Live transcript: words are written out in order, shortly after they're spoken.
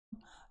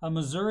A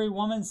Missouri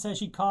woman says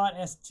she caught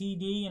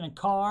STD in a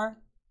car.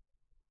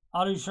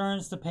 Auto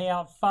insurance to pay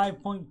out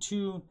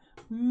 $5.2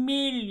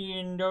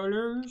 million.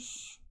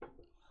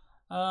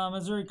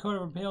 Missouri Court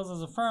of Appeals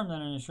has affirmed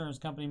that an insurance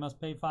company must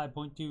pay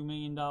 $5.2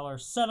 million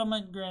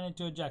settlement granted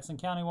to a Jackson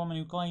County woman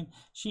who claimed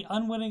she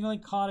unwittingly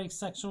caught a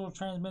sexual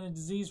transmitted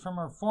disease from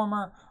her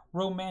former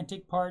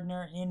romantic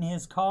partner in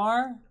his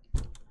car.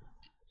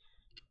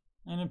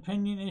 An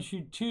opinion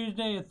issued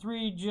Tuesday, a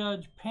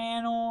 3-judge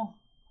panel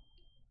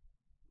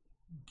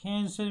in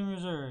Kansas City,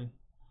 Missouri,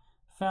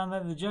 found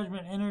that the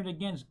judgment entered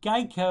against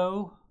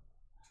Geico.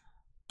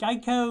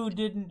 Geico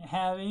didn't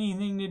have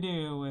anything to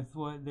do with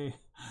what the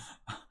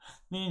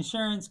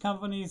insurance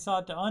company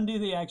sought to undo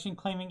the action,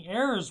 claiming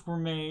errors were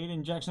made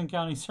in Jackson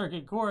County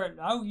Circuit Court.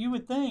 Oh, you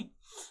would think.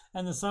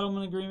 And the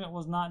settlement agreement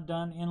was not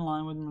done in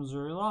line with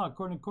Missouri law.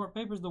 According to court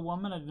papers, the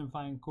woman,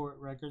 identifying court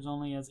records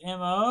only as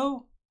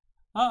M.O.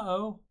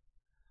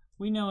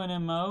 We know an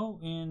M.O.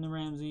 in the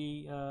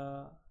Ramsey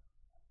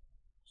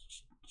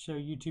show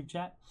YouTube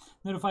chat,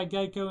 notified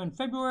Geico in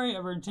February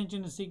of her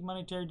intention to seek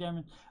monetary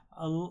damage,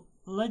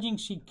 alleging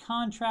she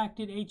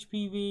contracted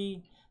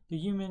HPV, the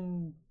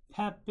human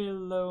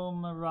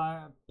papilloma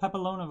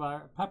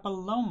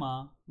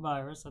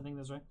virus, I think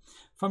that's right,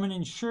 from an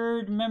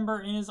insured member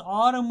in his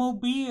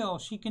automobile.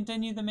 She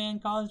continued the man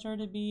caused her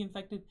to be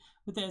infected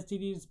with the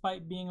STD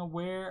despite being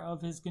aware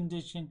of his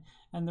condition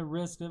and the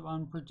risk of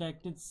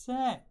unprotected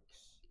sex.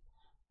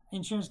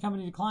 Insurance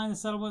company declined the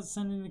settlement,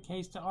 sending the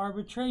case to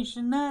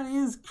arbitration. That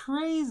is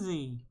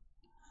crazy.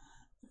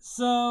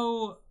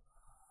 So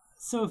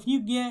if you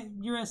get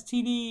your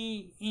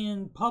STD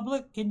in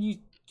public, can you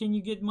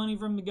get money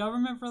from the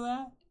government for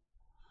that?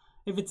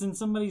 If it's in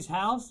somebody's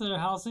house, their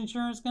house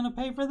insurance going to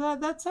pay for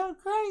that? That's so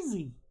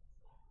crazy.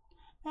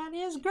 That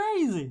is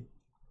crazy.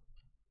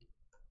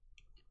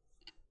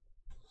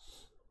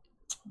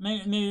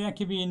 Maybe that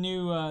could be a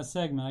new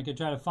segment. I could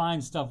try to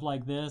find stuff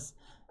like this.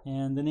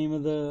 And the name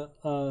of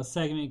the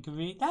segment could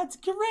be, that's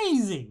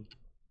crazy.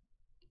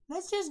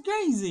 That's just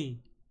crazy.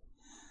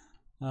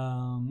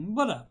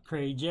 What up,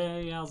 Cray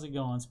J? How's it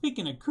going?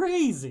 Speaking of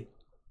crazy,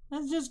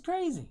 that's just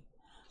crazy.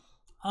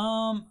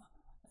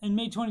 In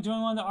May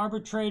 2021, the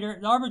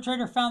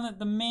arbitrator found that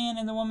the man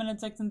and the woman had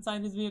sex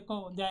inside his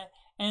vehicle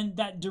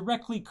that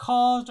directly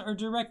caused or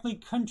directly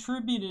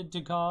contributed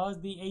to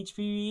cause the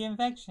HPV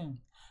infection.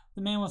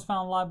 The man was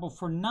found liable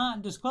for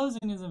not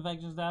disclosing his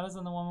infection status,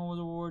 and the woman was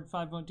awarded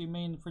 $5.2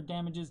 million for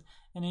damages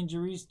and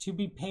injuries to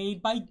be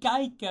paid by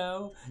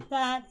Geico.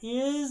 That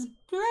is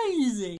crazy.